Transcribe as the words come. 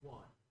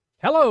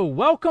Hello,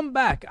 welcome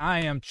back.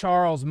 I am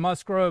Charles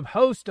Musgrove,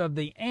 host of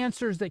the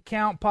Answers That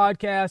Count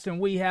podcast, and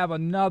we have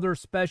another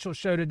special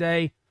show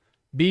today.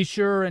 Be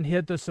sure and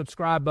hit the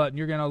subscribe button.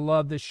 You're going to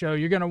love this show.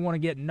 You're going to want to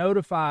get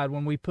notified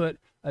when we put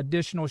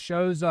additional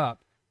shows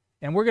up.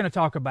 And we're going to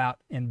talk about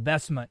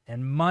investment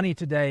and money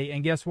today.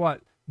 And guess what?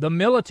 The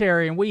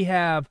military, and we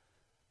have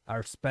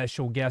our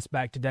special guest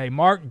back today,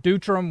 Mark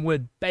Dutram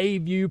with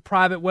Bayview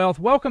Private Wealth.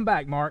 Welcome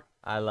back, Mark.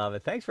 I love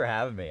it. Thanks for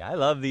having me. I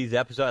love these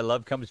episodes. I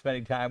love coming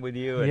spending time with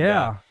you. And,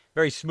 yeah.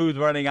 Very smooth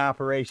running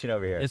operation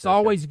over here. It's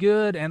always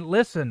good. And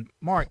listen,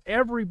 Mark,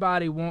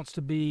 everybody wants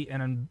to be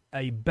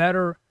a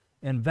better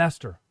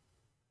investor.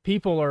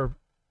 People are,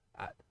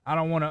 I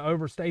don't want to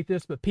overstate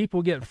this, but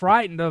people get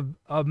frightened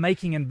of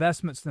making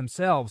investments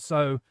themselves.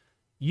 So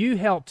you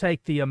help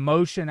take the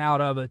emotion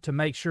out of it to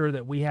make sure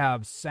that we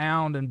have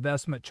sound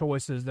investment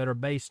choices that are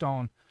based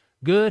on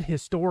good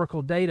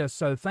historical data.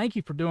 So thank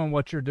you for doing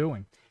what you're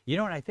doing. You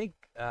know, and I think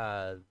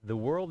the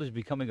world is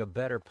becoming a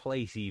better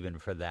place even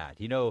for that,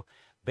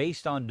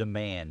 based on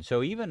demand.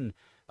 So even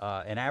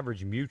an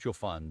average mutual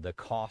fund, the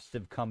costs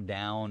have come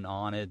down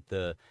on it,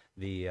 the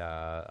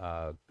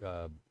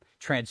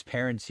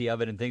transparency of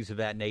it and things of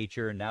that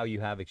nature, and now you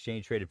have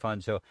exchange-traded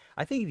funds. So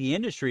I think the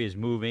industry is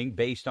moving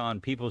based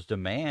on people's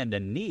demand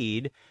and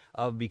need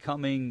of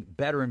becoming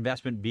better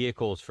investment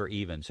vehicles for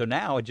even. So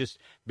now it just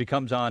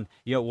becomes on,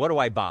 what do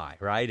I buy,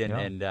 right?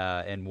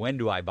 And when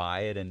do I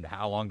buy it, and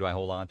how long do I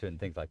hold on to it, and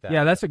things like that.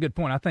 Yeah, that's a good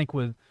point. I think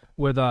with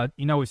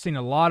we've seen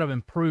a lot of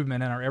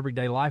improvement in our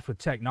everyday life with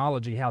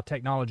technology, how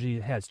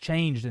technology has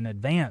changed and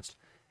advanced.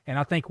 And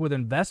I think with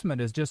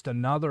investment is just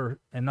another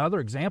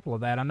example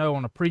of that. I know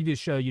on a previous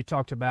show you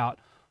talked about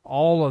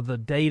all of the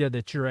data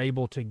that you're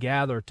able to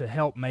gather to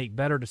help make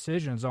better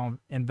decisions on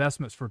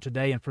investments for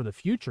today and for the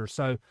future.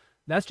 So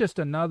that's just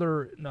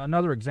another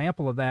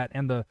example of that,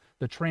 and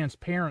the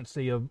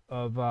transparency of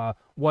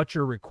what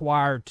you're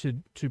required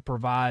to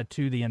provide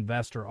to the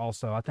investor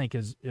also, I think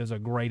is a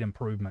great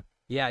improvement.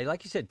 Yeah,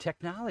 like you said,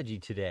 technology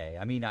today.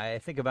 I mean, I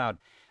think about,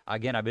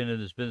 again, I've been in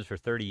this business for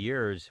 30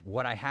 years,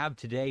 what I have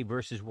today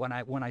versus when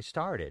I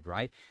started,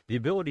 right? The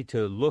ability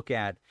to look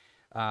at,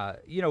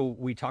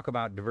 we talk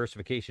about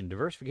diversification.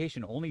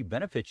 Diversification only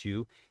benefits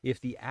you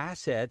if the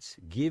assets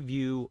give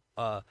you,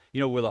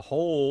 where the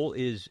whole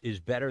is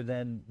better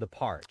than the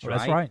parts,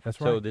 right?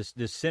 That's right. So this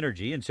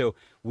synergy. And so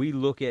we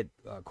look at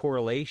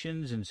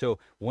correlations. And so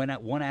when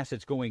one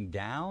asset's going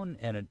down,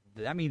 and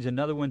that means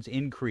another one's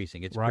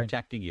increasing. It's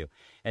protecting you.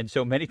 And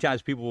so many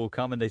times people will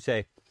come and they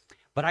say,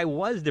 but I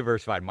was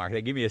diversified, Mark.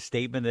 They give me a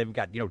statement. They've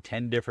got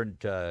 10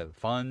 different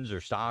funds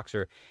or stocks,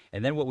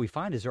 and then what we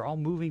find is they're all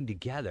moving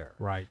together.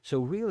 Right.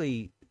 So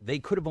really, they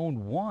could have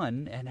owned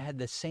one and had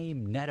the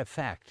same net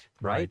effect,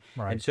 right?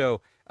 Right. And so,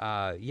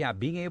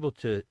 being able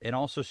to, and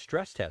also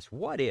stress test.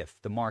 What if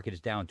the market is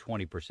down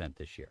 20%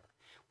 this year?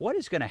 What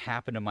is going to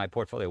happen to my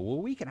portfolio?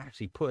 Well, we can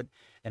actually put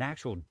an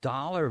actual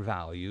dollar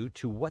value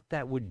to what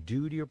that would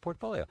do to your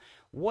portfolio.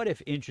 What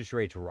if interest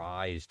rates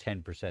rise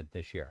 10%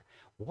 this year?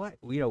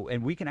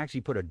 And we can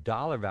actually put a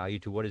dollar value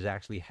to what is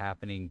actually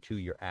happening to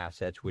your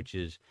assets, which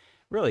is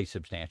really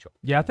substantial.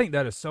 Yeah, I think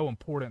that is so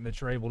important that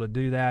you're able to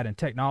do that, and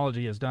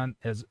technology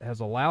has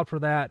allowed for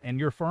that, and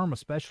your firm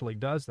especially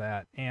does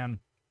that. And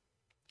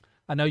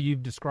I know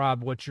you've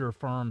described what your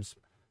firm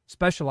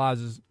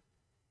specializes.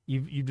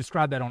 You've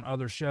described that on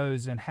other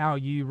shows, and how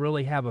you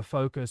really have a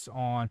focus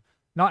on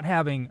not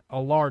having a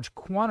large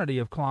quantity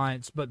of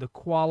clients, but the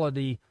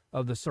quality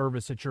of the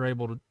service that you're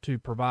able to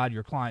provide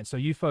your clients. So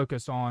you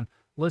focus on,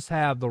 let's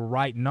have the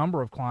right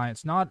number of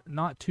clients, not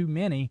too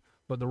many,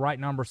 but the right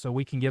number, so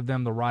we can give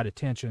them the right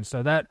attention.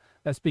 So that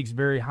speaks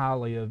very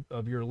highly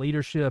of your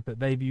leadership at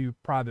Bayview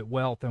Private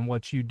Wealth and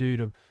what you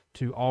do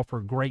to offer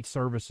great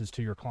services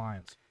to your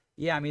clients.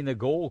 Yeah, I mean, the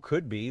goal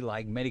could be,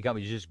 like many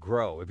companies, just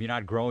grow. If you're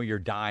not growing, you're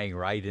dying,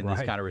 right, in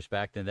this kind of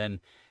respect. And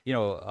then,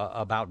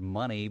 about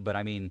money. But,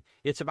 I mean,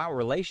 it's about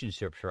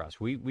relationships for us.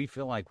 We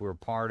feel like we're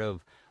part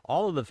of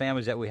all of the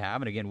families that we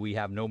have. And, again, we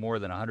have no more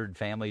than 100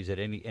 families at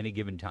any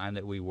given time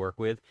that we work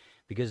with,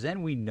 because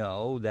then we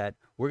know that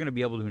we're going to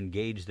be able to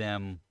engage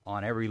them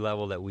on every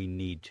level that we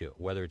need to,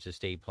 whether it's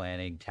estate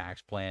planning,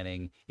 tax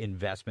planning,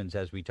 investments,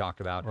 as we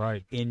talked about,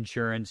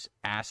 insurance,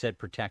 asset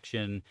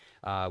protection,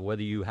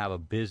 whether you have a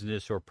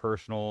business or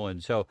personal.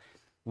 And so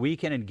we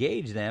can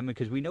engage them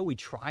because we know we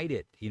tried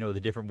it, the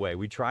different way.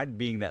 We tried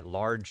being that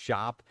large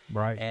shop,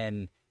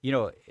 and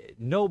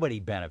nobody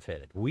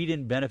benefited. We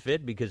didn't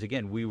benefit because,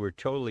 again, we were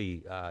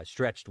totally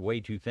stretched way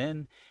too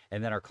thin.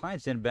 And then our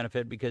clients didn't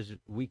benefit because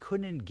we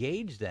couldn't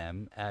engage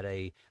them at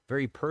a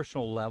very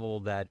personal level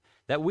that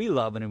we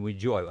love and we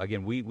enjoy.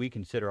 Again, we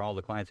consider all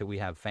the clients that we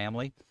have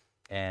family.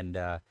 And,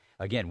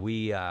 again,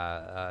 we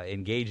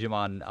engage them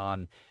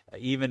on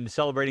even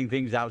celebrating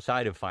things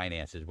outside of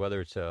finances,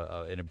 whether it's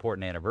an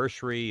important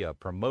anniversary, a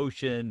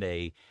promotion,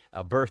 a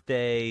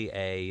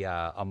birthday,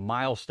 a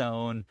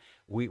milestone.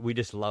 We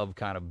just love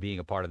kind of being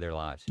a part of their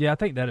lives. Yeah, I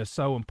think that is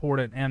so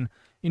important. And,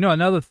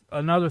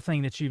 another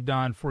thing that you've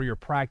done for your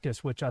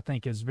practice, which I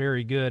think is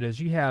very good, is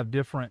you have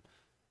different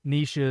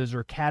niches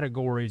or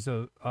categories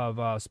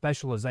of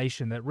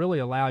specialization that really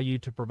allow you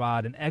to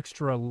provide an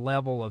extra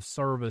level of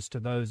service to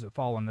those that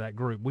fall into that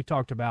group. We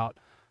talked about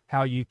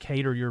how you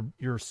cater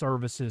your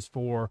services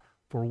for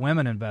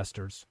women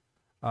investors,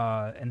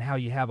 and how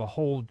you have a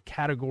whole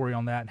category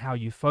on that and how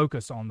you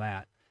focus on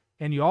that.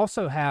 And you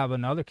also have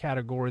another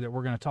category that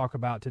we're going to talk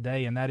about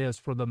today, and that is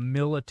for the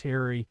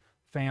military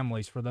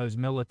families, for those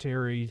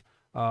military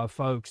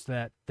folks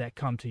that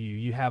come to you.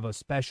 You have a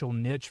special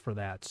niche for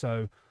that.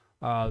 So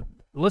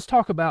let's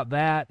talk about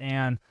that,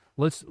 and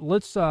let's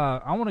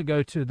I want to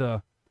go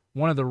to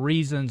one of the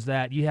reasons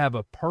that you have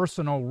a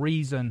personal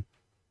reason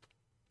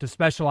to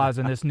specialize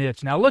in this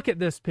niche. Now look at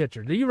this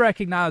picture. Do you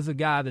recognize the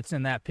guy that's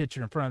in that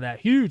picture in front of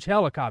that huge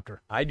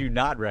helicopter? I do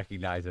not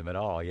recognize him at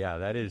all. Yeah,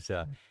 that is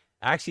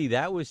actually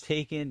that was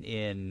taken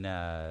in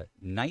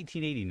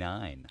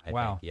 1989. I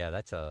wow. think. Yeah,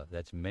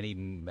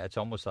 that's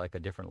almost like a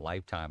different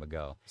lifetime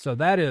ago. So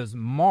that is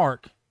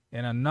Mark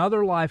in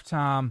another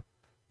lifetime.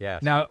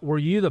 Yes. Now, were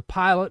you the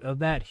pilot of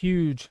that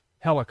huge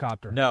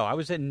helicopter? No, I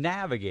was a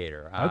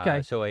navigator.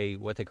 Okay. So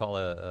what they call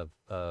a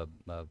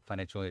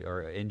financial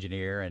or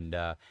engineer, and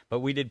but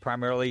we did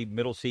primarily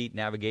middle seat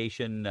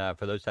navigation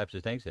for those types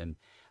of things, and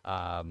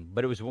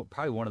but it was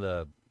probably one of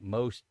the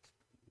most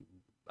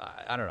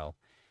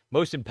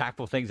most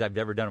impactful things I've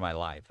ever done in my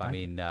life. I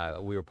mean,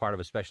 we were part of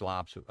a special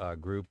ops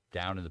group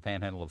down in the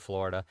Panhandle of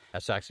Florida.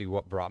 That's actually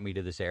what brought me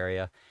to this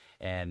area,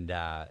 and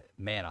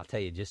man, I'll tell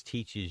you, it just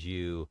teaches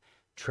you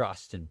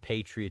trust and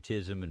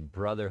patriotism and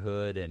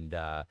brotherhood, and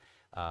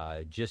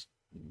just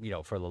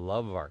for the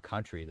love of our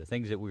country, the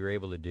things that we were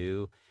able to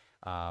do.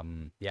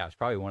 It's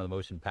probably one of the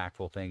most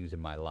impactful things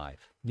in my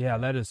life. Yeah,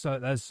 that's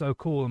so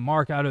cool. And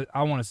Mark,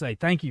 I want to say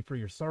thank you for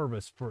your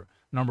service, for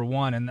number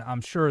one, and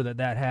I'm sure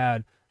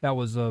that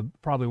was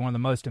probably one of the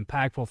most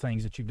impactful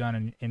things that you've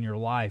done in your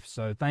life.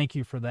 So thank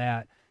you for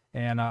that.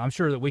 And I'm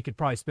sure that we could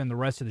probably spend the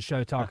rest of the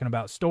show talking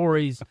about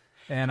stories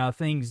and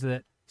things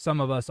that some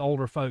of us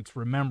older folks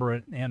remember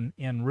it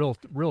in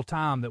real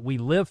time that we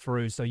lived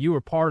through. So you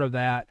were part of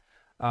that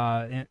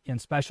in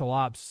special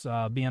ops,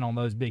 being on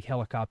those big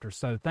helicopters.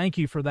 So thank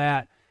you for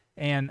that.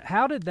 And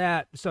how did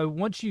that? So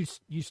once you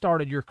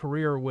started your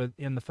career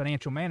in the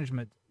financial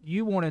management,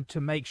 you wanted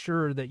to make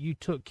sure that you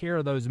took care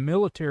of those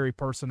military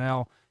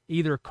personnel,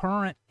 either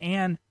current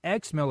and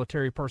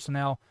ex-military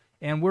personnel.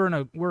 And we're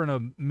in a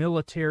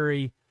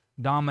military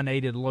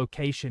dominated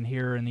location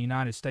here in the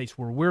United States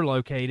where we're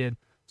located.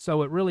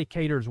 So it really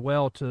caters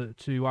well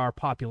to our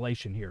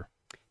population here.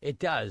 It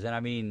does, and I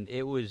mean,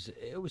 it was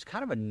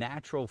kind of a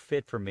natural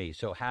fit for me.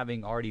 So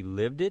having already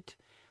lived it,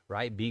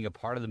 right, being a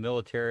part of the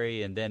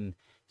military, and then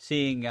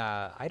seeing,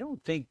 I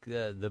don't think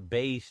the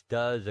base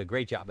does a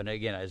great job. And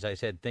again, as I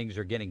said, things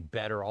are getting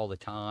better all the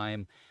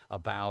time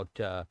about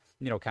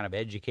kind of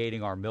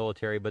educating our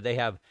military, but they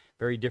have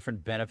very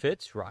different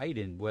benefits, right?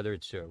 And whether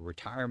it's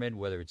retirement,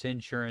 whether it's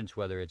insurance,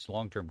 whether it's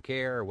long-term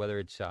care, or whether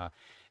it's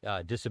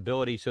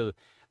disability. So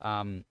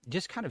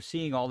just kind of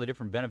seeing all the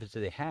different benefits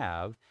that they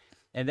have.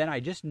 And then I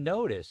just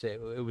noticed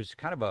it was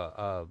kind of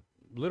a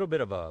little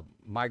bit of a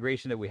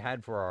migration that we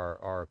had for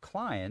our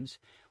clients.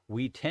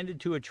 We tended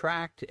to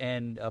attract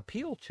and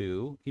appeal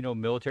to,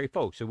 military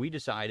folks. So we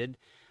decided,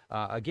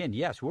 again,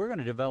 yes, we're going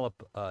to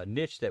develop a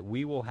niche that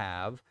we will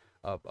have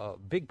a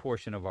big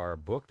portion of our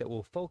book that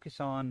will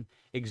focus on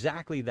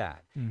exactly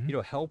that,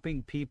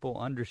 helping people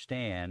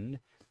understand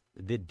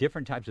the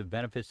different types of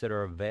benefits that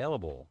are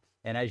available.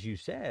 And as you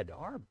said,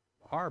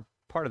 our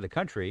part of the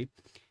country,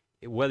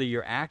 whether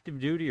you're active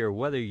duty or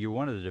whether you're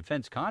one of the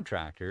defense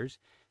contractors,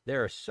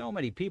 there are so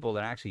many people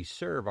that actually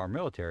serve our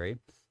military,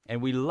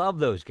 and we love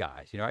those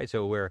guys, right?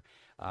 So we're,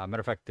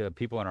 matter of fact, the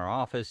people in our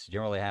office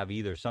generally have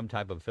either some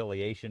type of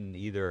affiliation,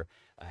 either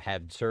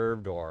had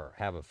served or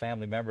have a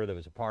family member that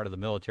was a part of the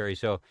military.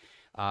 So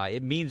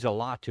it means a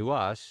lot to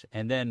us,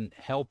 and then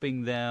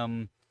helping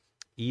them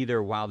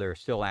either while they're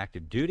still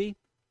active duty,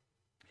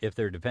 if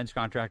they're a defense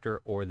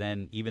contractor, or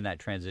then even that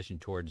transition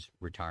towards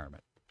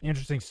retirement.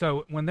 Interesting.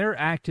 So when they're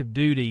active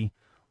duty,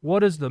 what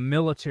does the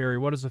military,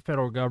 what does the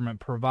federal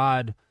government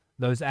provide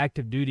those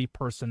active duty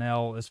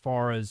personnel as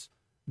far as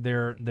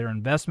their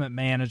investment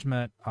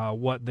management,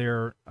 what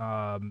their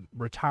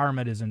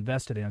retirement is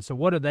invested in? So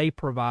what do they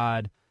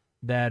provide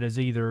that is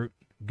either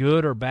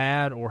good or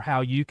bad, or how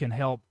you can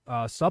help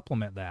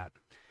supplement that?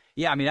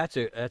 Yeah, I mean, that's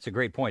a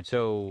great point.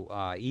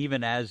 So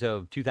even as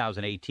of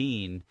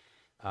 2018,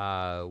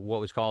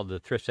 what was called the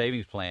Thrift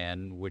Savings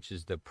Plan, which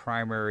is the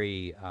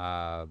primary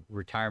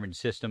retirement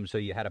system. So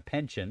you had a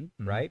pension,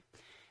 right?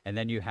 And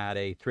then you had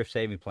a thrift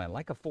savings plan,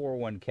 like a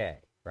 401k,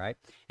 right?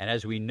 And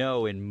as we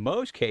know, in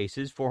most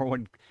cases,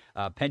 401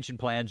 pension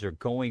plans are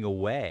going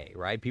away,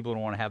 right? People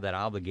don't want to have that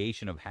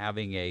obligation of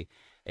having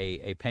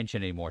a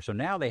pension anymore. So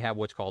now they have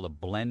what's called a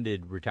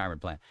blended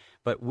retirement plan.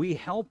 But we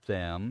help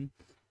them,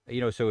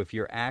 so if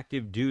you're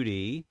active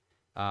duty,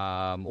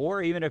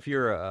 or even if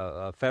you're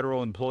a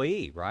federal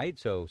employee, right?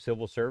 So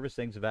civil service,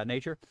 things of that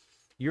nature,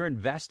 you're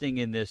investing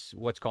in this,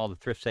 what's called the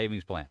thrift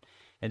savings plan.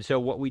 And so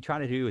what we try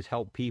to do is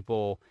help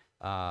people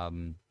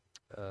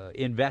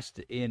invest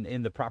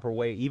in the proper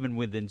way, even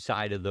within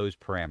inside of those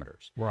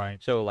parameters. Right.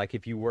 So, like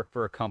if you work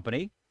for a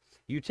company,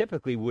 you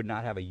typically would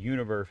not have a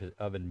universe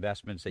of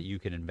investments that you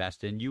can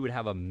invest in. You would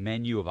have a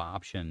menu of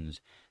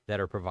options that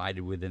are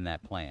provided within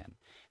that plan.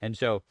 And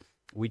so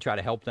we try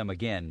to help them,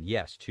 again,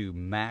 yes, to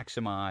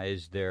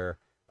maximize their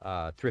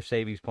thrift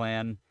savings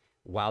plan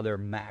while they're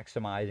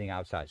maximizing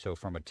outside. So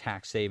from a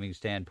tax savings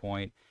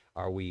standpoint,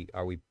 are we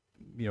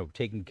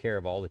taking care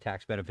of all the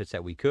tax benefits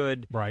that we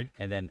could? Right.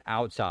 And then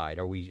outside,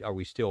 are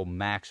we still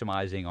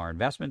maximizing our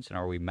investments, and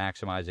are we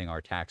maximizing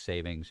our tax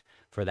savings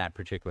for that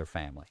particular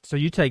family? So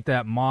you take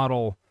that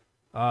model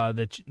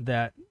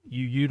that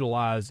you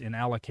utilize in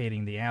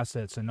allocating the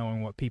assets and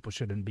knowing what people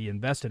should be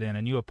invested in,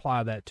 and you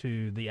apply that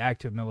to the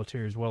active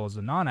military as well as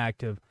the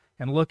non-active,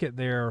 and look at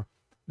their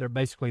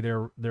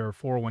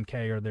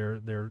 401k or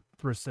their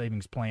thrift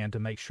savings plan to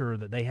make sure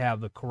that they have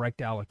the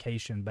correct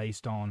allocation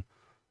based on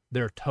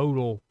their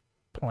total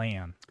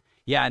plan.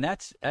 Yeah, and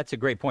that's a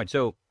great point.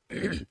 So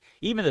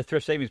even the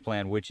thrift savings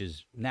plan, which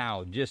is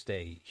now just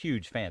a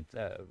huge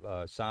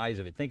size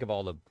of it. Think of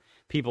all the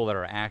people that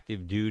are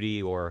active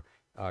duty or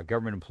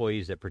government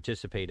employees that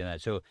participate in that.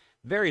 So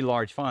very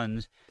large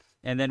funds.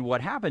 And then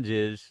what happens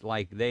is,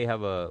 like, they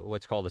have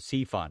what's called a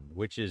C fund,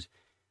 which is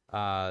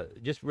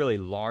just really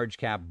large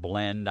cap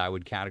blend, I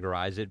would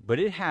categorize it. But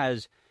it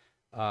has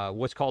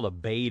what's called a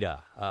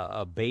beta.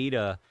 A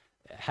beta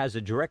has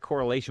a direct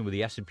correlation with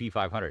the S&P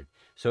 500.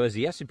 So as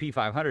the S&P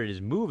 500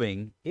 is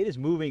moving, it is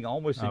moving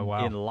almost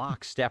in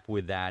lockstep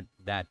with that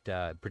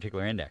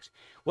particular index.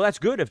 Well, that's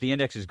good if the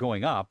index is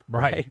going up,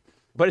 right?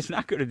 But it's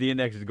not good if the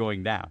index is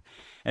going down.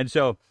 And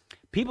so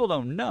people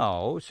don't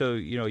know. So,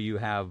 you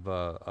have,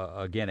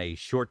 again, a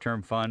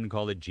short-term fund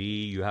called a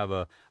G. You have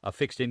a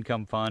fixed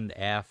income fund,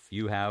 F.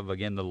 You have,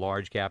 again, the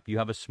large cap. You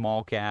have a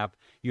small cap.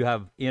 You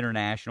have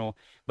international.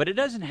 But it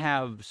doesn't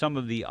have some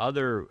of the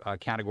other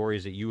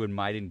categories that you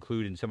might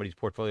include in somebody's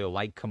portfolio,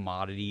 like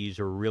commodities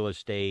or real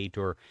estate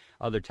or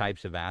other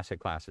types of asset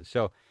classes.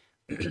 So,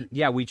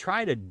 yeah, we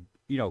try to,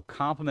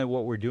 complement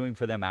what we're doing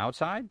for them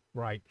outside.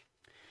 Right.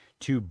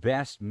 To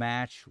best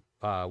match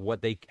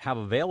what they have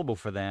available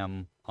for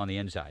them on the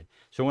inside.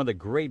 So one of the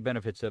great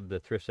benefits of the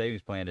thrift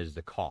savings plan is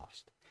the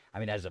cost. I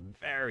mean, it has a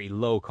very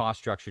low cost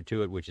structure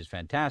to it, which is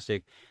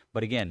fantastic.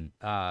 But again,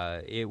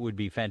 it would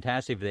be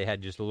fantastic if they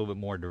had just a little bit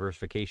more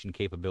diversification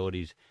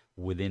capabilities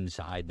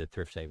inside the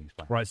thrift savings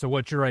plan. Right. So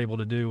what you're able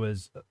to do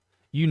is,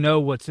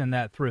 what's in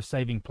that thrift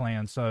saving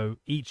plan. So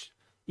each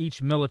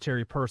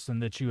military person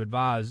that you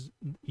advise,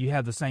 you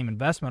have the same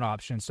investment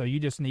option. So you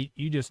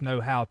just know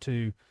how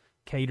to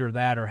cater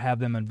that or have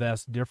them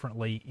invest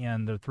differently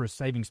in the thrift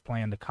savings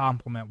plan to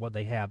complement what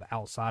they have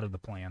outside of the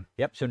plan.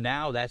 Yep. So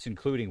now that's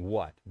including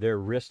what? Their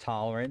risk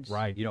tolerance.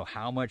 Right.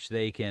 How much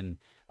they can,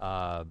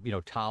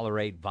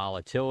 tolerate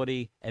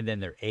volatility, and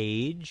then their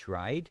age,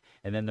 right?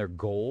 And then their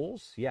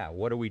goals. Yeah.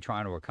 What are we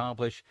trying to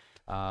accomplish?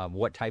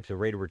 What types of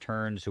rate of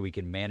returns so we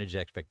can manage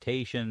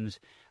expectations?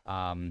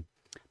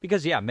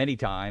 Because, many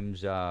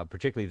times,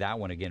 particularly that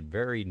one, again,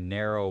 very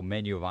narrow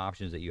menu of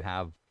options that you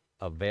have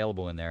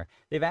available in there.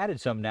 They've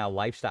added some now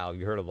lifestyle.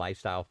 You heard of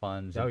lifestyle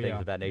funds and things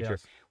of that nature.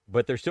 Yes.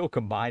 But they're still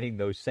combining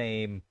those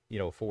same,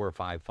 4 or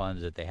 5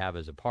 funds that they have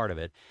as a part of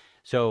it.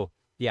 So,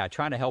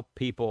 trying to help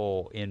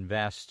people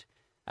invest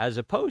as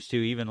opposed to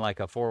even like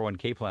a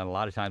 401k plan. A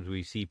lot of times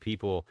we see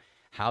people,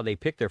 how they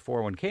pick their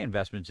 401k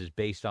investments is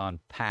based on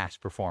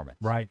past performance.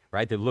 Right.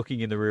 They're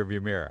looking in the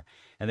rearview mirror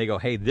and they go,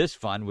 hey, this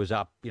fund was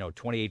up,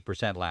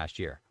 28% last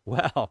year.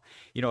 Well,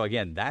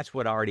 again, that's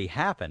what already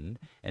happened.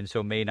 And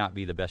so may not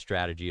be the best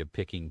strategy of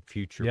picking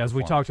future. Yeah, as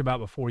we talked about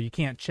before, you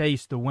can't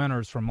chase the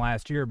winners from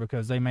last year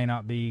because they may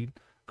not be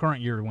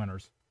current year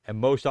winners. And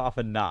most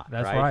often not.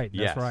 That's right.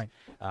 Yes. That's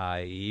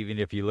right. Even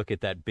if you look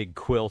at that big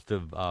quilt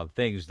of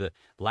things, the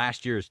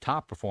last year's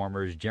top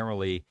performers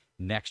generally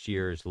next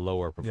year's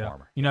lower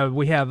performer. Yeah.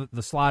 We have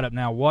the slide up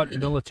now, what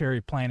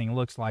military planning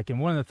looks like. And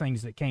one of the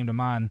things that came to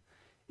mind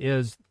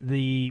is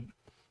the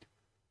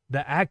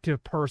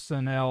active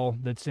personnel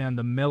that's in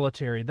the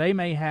military. They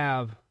may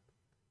have,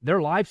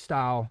 their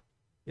lifestyle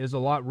is a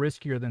lot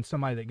riskier than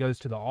somebody that goes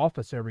to the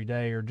office every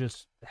day or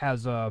just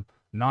has a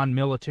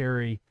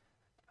non-military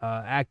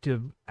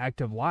active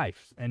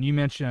life. And you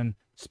mentioned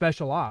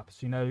special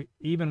ops.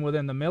 Even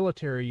within the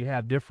military, you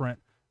have different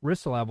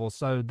risk levels.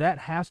 So that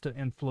has to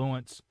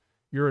influence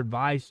your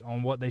advice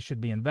on what they should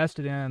be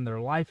invested in, their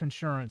life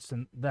insurance,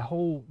 and the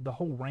whole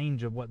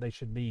range of what they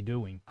should be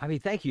doing. I mean,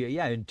 thank you.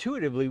 Yeah,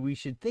 intuitively, we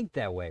should think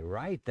that way,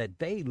 right? That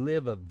they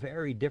live a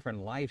very different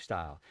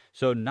lifestyle.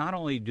 So not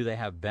only do they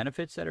have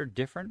benefits that are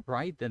different,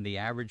 right, than the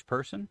average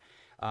person,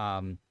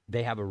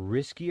 they have a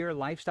riskier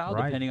lifestyle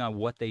depending on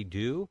what they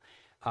do.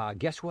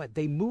 Guess what?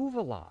 They move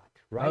a lot.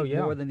 Right, oh,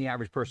 yeah. More than the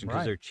average person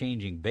because they're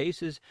changing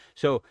bases.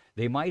 So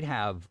they might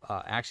have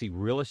actually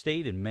real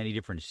estate in many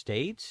different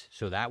states.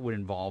 So that would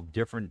involve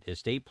different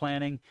estate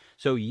planning.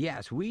 So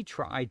yes, we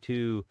try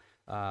to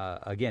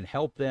again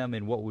help them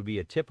in what would be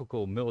a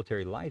typical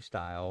military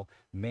lifestyle,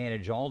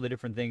 manage all the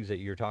different things that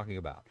you're talking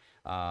about,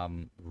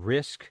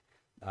 risk,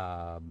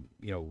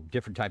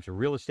 different types of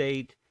real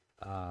estate.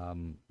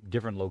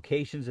 different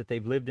locations that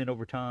they've lived in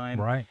over time.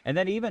 Right. And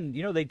then even,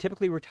 they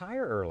typically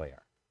retire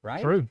earlier,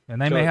 right? True.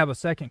 And they may have a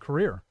second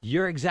career.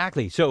 You're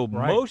exactly. So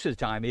Right. most of the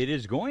time it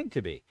is going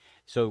to be.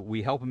 So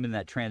we help them in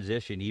that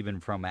transition, even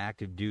from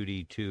active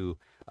duty to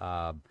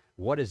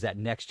what does that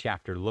next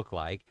chapter look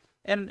like?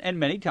 And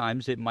many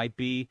times it might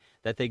be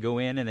that they go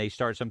in and they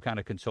start some kind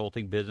of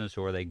consulting business,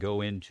 or they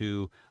go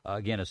into,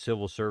 again, a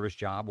civil service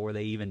job, or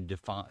they even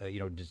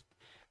just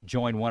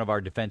join one of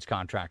our defense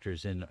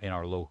contractors in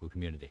our local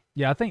community.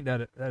 Yeah, I think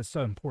that's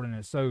so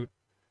important.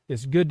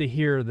 It's good to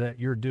hear that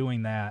you're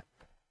doing that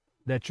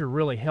you're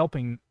really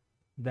helping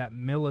that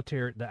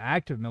military, the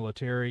active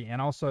military,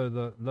 and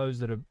also those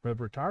that have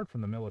retired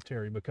from the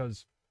military,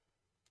 because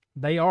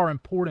they are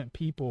important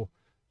people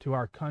to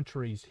our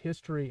country's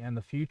history and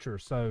the future.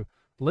 So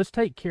let's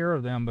take care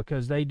of them,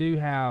 because they do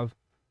have,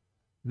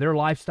 their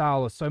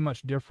lifestyle is so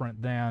much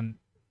different than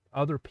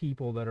other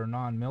people that are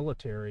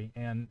non-military,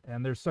 and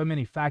there's so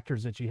many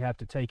factors that you have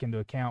to take into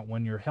account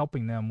when you're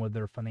helping them with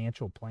their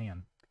financial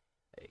plan.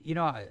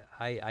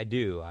 I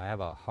do. I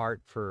have a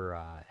heart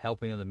for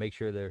helping them to make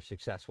sure they're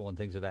successful and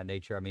things of that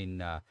nature. I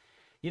mean,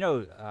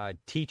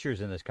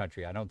 teachers in this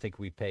country, I don't think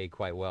we pay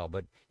quite well,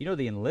 but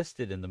the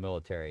enlisted in the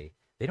military,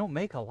 they don't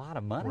make a lot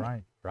of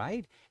money,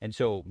 right? And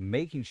so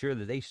making sure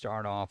that they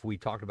start off, we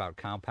talked about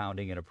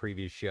compounding in a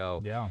previous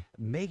show,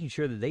 making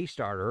sure that they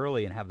start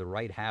early and have the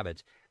right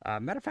habits.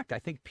 Matter of fact, I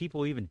think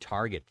people even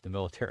target the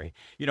military,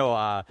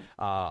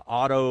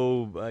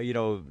 auto,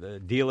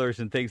 dealers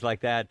and things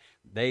like that.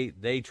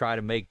 They try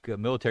to make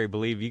military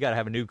believe you got to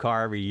have a new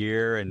car every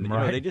year, and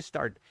they just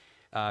start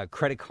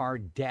credit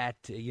card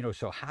debt,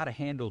 so how to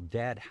handle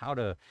debt, how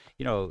to,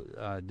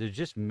 there's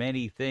just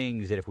many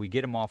things that if we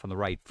get them off on the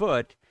right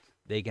foot,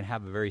 they can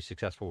have a very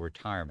successful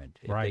retirement.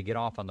 If they get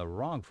off on the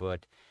wrong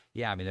foot,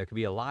 there could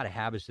be a lot of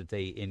habits that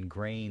they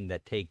ingrain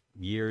that take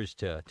years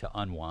to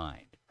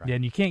unwind. Right? Yeah,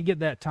 and you can't get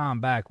that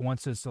time back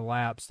once it's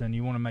elapsed, and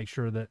you want to make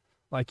sure that,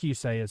 like you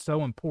say, it's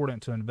so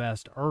important to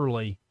invest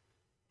early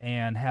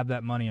and have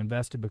that money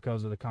invested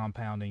because of the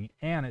compounding.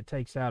 And it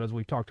takes out, as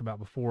we talked about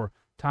before,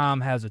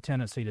 time has a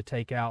tendency to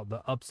take out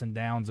the ups and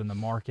downs in the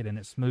market, and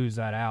it smooths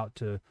that out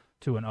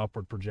to an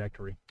upward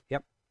trajectory.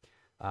 Yep.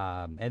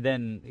 And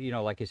then,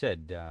 like I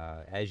said,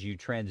 as you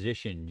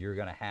transition, you're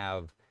going to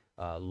have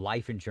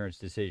life insurance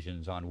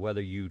decisions on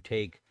whether you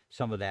take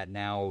some of that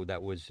now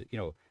that was,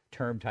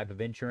 term type of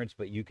insurance,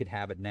 but you could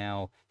have it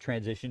now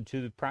transition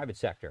to the private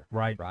sector.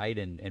 Right.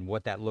 And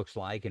what that looks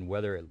like, and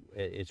whether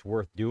it's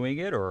worth doing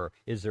it, or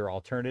is there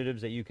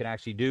alternatives that you can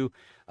actually do.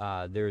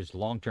 There's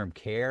long-term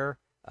care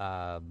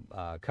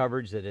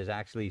coverage that is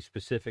actually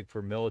specific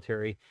for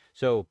military.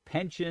 So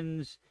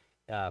pensions,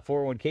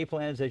 401k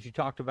plans, as you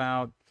talked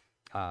about,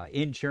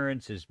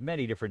 insurance, is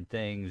many different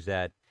things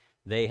that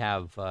they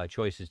have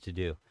choices to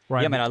do.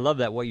 Right. Yeah, man, I love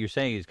that. What you're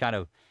saying is kind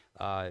of,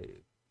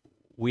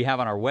 we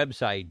have on our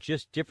website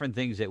just different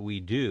things that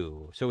we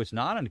do. So it's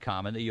not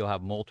uncommon that you'll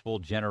have multiple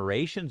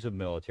generations of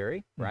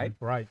military, right?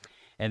 Mm-hmm. Right.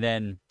 And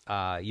then,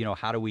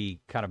 how do we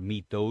kind of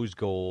meet those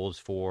goals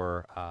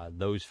for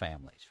those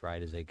families,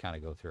 right, as they kind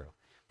of go through.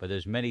 But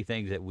there's many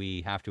things that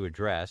we have to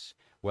address,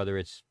 whether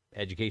it's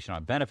education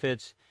on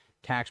benefits,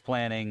 tax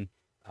planning.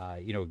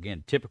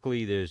 Again,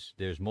 typically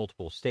there's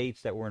multiple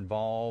states that were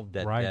involved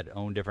that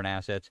own different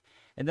assets.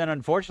 And then,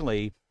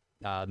 unfortunately,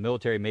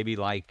 military may be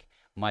like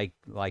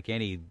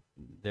any,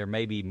 there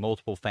may be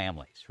multiple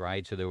families,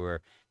 right? So there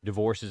were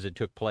divorces that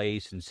took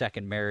place, and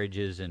second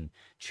marriages, and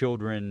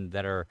children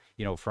that are,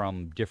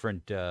 from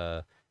different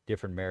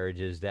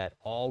marriages that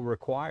all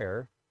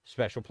require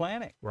special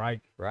planning.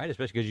 Right.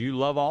 Especially because you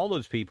love all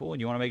those people and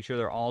you want to make sure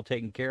they're all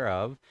taken care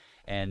of.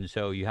 And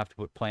so you have to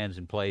put plans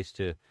in place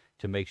to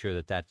make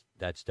sure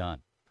that's done.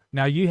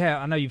 Now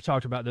I know you've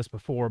talked about this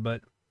before,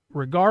 but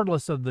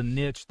regardless of the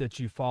niche that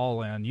you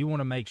fall in, you want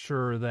to make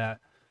sure that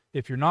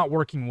if you're not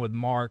working with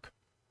Mark,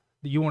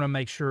 you want to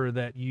make sure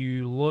that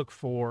you look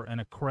for an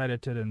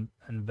accredited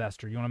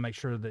investor. You want to make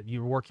sure that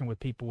you're working with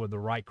people with the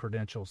right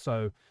credentials.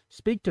 So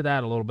speak to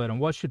that a little bit, and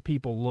what should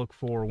people look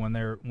for when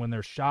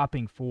they're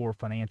shopping for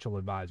financial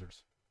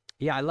advisors?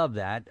 Yeah, I love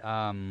that.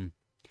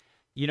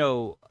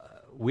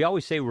 We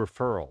always say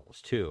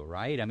referrals too,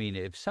 right? I mean,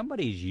 if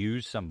somebody's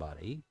used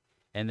somebody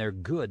and they're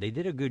good, they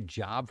did a good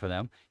job for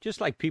them,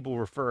 just like people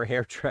refer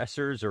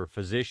hairdressers or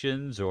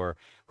physicians or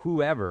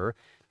whoever,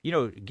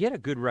 get a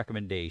good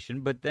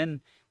recommendation. But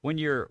then when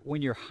you're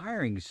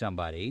hiring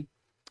somebody,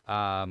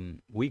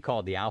 we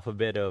call it the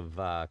alphabet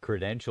of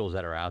credentials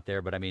that are out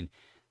there. But I mean,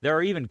 there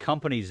are even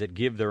companies that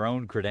give their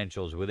own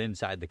credentials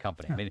inside the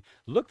company. I mean,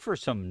 look for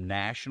some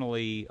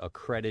nationally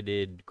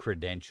accredited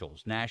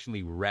credentials,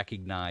 nationally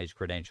recognized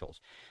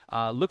credentials.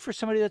 Look for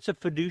somebody that's a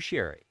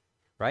fiduciary,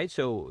 right?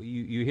 So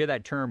you hear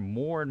that term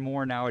more and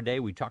more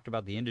nowadays. We talked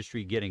about the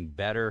industry getting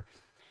better,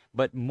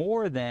 but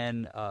more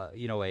than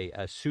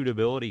a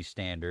suitability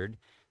standard,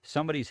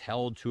 somebody's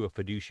held to a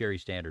fiduciary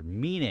standard,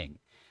 meaning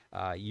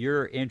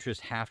your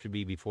interests have to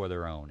be before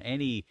their own.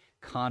 Any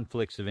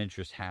conflicts of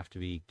interest have to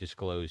be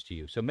disclosed to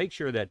you. So make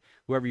sure that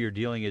whoever you're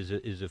dealing is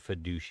a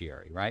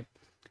fiduciary, right?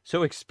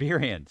 So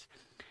experience.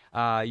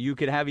 You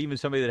could have even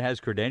somebody that has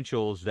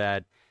credentials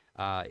that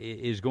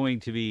is going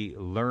to be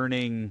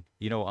learning,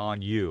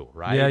 on you,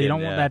 right? Yeah, you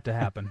don't want that to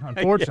happen,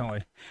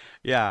 unfortunately.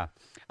 Yeah.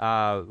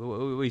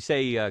 We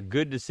say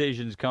good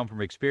decisions come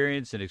from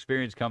experience, and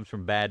experience comes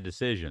from bad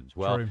decisions.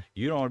 Well, True.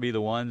 you don't want to be the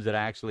ones that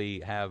actually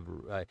have,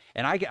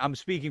 and I'm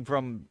speaking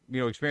from,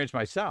 experience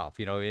myself.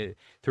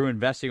 Through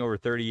investing over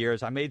 30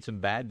 years, I made some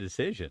bad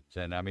decisions.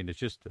 And, I mean, it's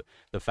just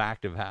the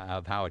fact of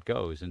how it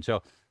goes. And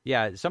so,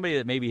 yeah, somebody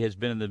that maybe has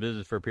been in the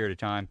business for a period of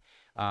time,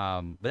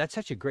 but that's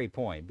such a great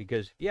point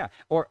because,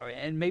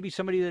 and maybe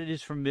somebody that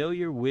is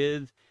familiar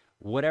with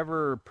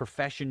whatever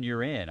profession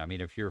you're in. I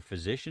mean, if you're a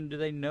physician, do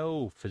they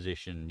know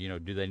physician?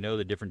 Do they know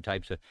the different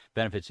types of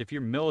benefits? If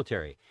you're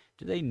military,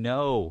 do they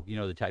know,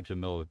 the types of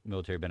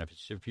military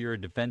benefits? If you're a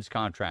defense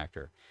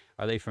contractor,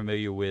 are they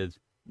familiar with,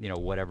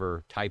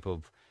 whatever type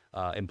of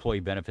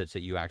employee benefits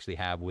that you actually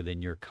have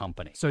within your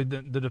company? So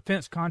the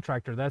defense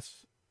contractor,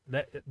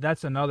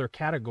 that's another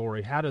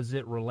category. How does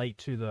it relate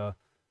to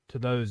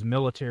those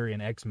military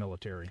and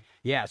ex-military?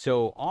 Yeah,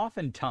 so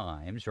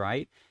oftentimes,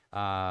 right,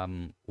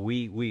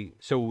 we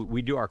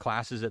do our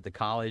classes at the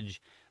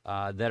college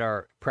that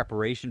are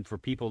preparation for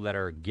people that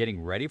are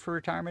getting ready for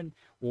retirement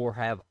or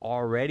have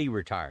already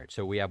retired.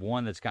 So we have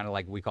one that's kind of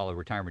like we call a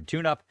retirement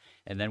tune-up,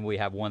 and then we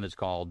have one that's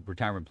called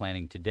retirement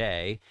planning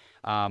today.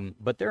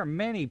 But there are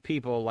many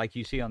people, like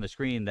you see on the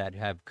screen, that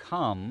have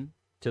come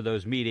to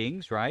those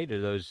meetings, right,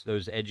 or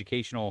those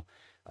educational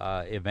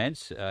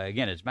events.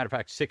 Again, as a matter of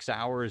fact, 6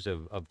 hours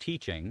of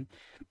teaching.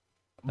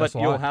 But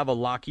you'll have a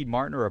Lockheed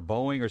Martin or a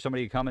Boeing or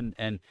somebody come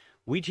and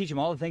we teach them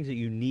all the things that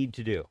you need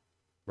to do,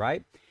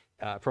 right?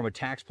 From a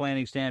tax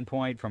planning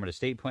standpoint, from an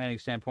estate planning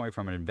standpoint,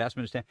 from an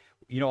investment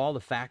standpoint, all the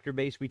factor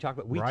base we talk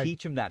about, we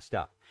teach them that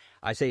stuff.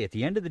 I say at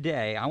the end of the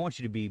day, I want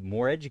you to be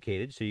more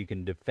educated so you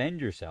can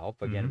defend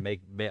yourself, again,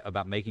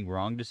 about making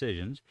wrong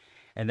decisions,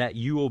 and that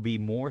you will be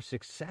more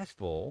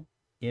successful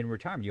in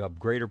retirement. You have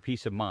greater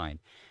peace of mind.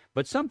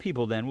 But some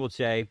people then will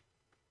say,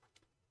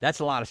 that's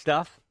a lot of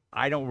stuff.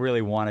 I don't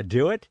really want to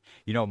do it.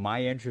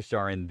 My interests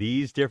are in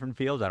these different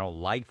fields. I don't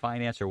like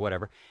finance or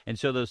whatever. And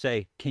so they'll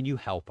say, can you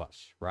help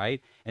us,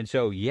 right? And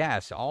so,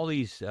 yes, all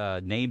these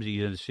names that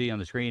you see on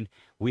the screen,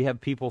 we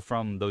have people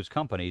from those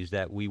companies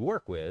that we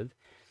work with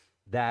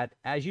that,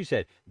 as you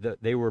said,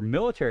 they were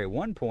military at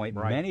one point,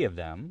 many of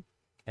them,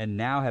 and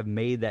now have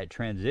made that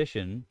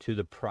transition to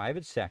the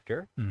private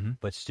sector,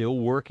 but still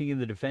working in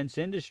the defense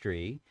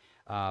industry,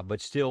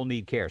 but still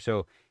need care.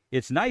 So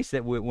it's nice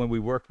that when we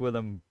worked with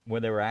them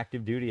when they were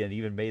active duty and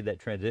even made that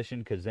transition,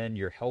 because then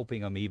you're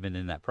helping them even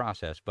in that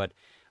process. But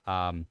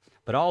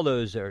all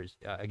those are,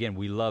 again,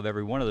 we love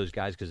every one of those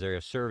guys because they're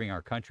serving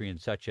our country in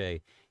such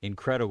a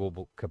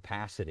incredible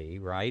capacity,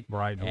 right?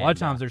 Right. A lot of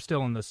times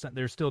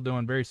they're still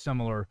doing very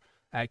similar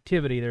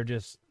activity.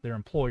 Their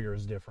employer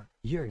is different.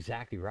 You're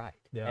exactly right.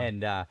 Yeah.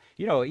 And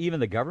even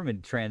the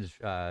government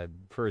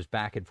transfers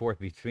back and forth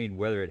between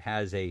whether it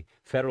has a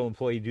federal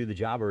employee do the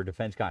job or a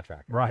defense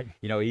contractor. Right.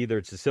 Either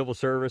it's the civil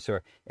service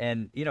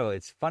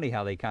it's funny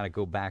how they kind of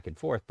go back and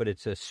forth, but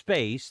it's a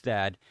space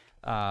that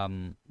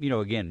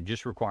again,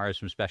 just requires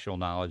some special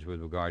knowledge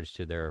with regards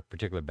to their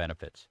particular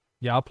benefits.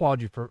 Yeah, I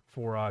applaud you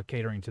for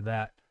catering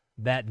to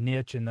that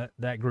niche and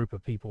that group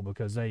of people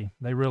because they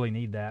really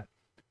need that.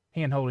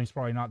 Hand-holding is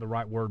probably not the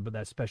right word, but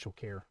that special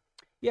care.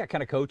 Yeah,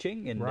 kind of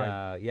coaching and,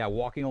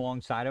 walking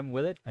alongside them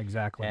with it.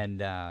 Exactly. And,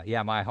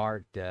 my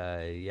heart,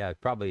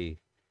 probably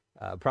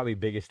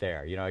biggest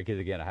there, because,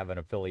 again, I have an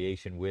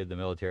affiliation with the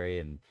military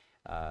and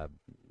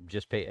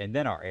and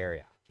then our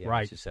area.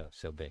 Right. It's just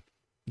so big.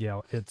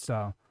 Yeah, it's,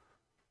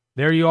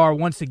 there you are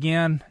once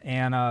again,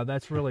 and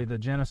that's really the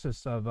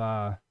genesis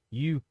of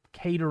you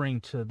catering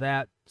to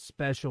that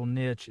special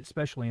niche,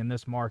 especially in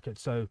this market.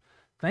 So,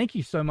 thank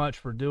you so much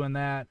for doing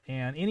that.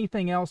 And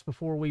anything else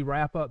before we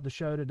wrap up the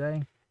show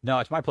today? No,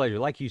 it's my pleasure.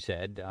 Like you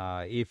said,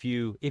 if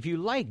you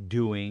like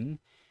doing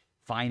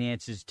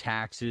finances,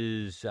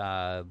 taxes,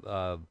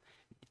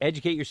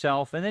 educate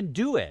yourself, and then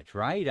do it,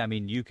 right? I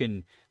mean, you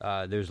can.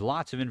 There's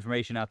lots of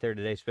information out there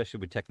today, especially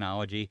with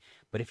technology.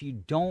 But if you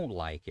don't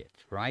like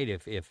it, right?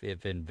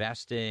 If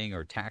investing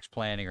or tax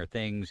planning or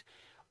things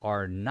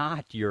are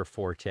not your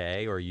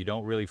forte or you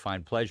don't really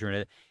find pleasure in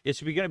it,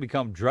 it's going to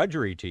become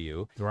drudgery to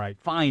you. Right.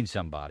 Find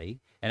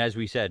somebody. And as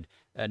we said,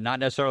 not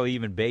necessarily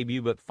even baby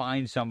you, but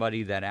find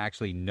somebody that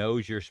actually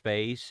knows your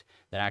space,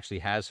 that actually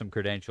has some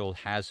credentials,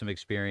 has some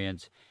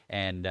experience,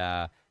 and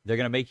they're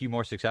going to make you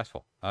more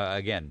successful.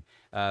 Again,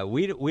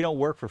 we don't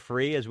work for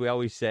free, as we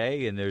always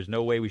say, and there's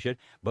no way we should,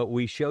 but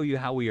we show you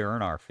how we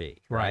earn our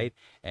fee, right?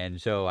 And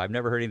so I've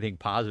never heard anything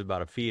positive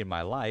about a fee in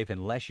my life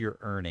unless you're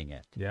earning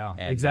it. Yeah,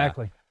 and,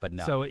 exactly. But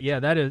no. So, yeah,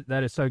 that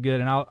is so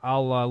good. And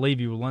I'll leave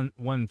you with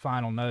one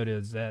final note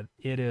is that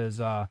it is,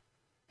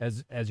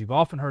 as you've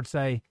often heard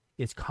say,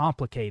 it's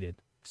complicated.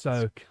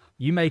 So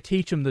you may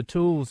teach them the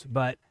tools,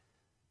 but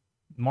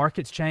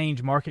markets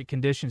change, market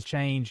conditions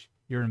change,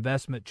 your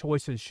investment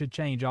choices should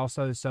change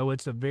also. So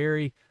it's a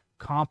very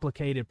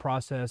complicated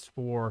process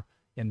for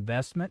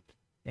investment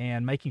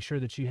and making sure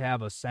that you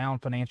have a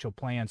sound financial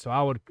plan. So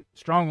I would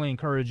strongly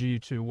encourage you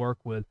to work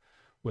with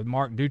with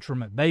Mark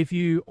Dutram at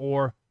Bayview,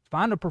 or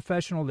find a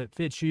professional that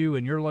fits you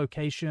in your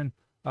location.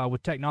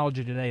 With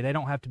technology today, they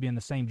don't have to be in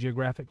the same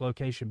geographic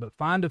location, but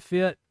find a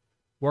fit,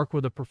 work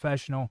with a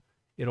professional.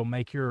 It'll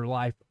make your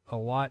life a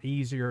lot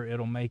easier.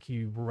 It'll make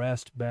you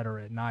rest better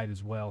at night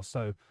as well.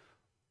 So,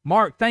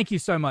 Mark, thank you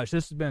so much.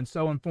 This has been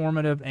so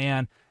informative,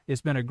 and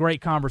it's been a great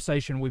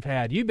conversation we've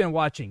had. You've been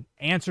watching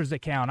Answers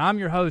That Count. I'm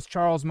your host,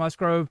 Charles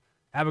Musgrove.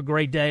 Have a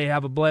great day.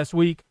 Have a blessed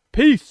week.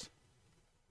 Peace.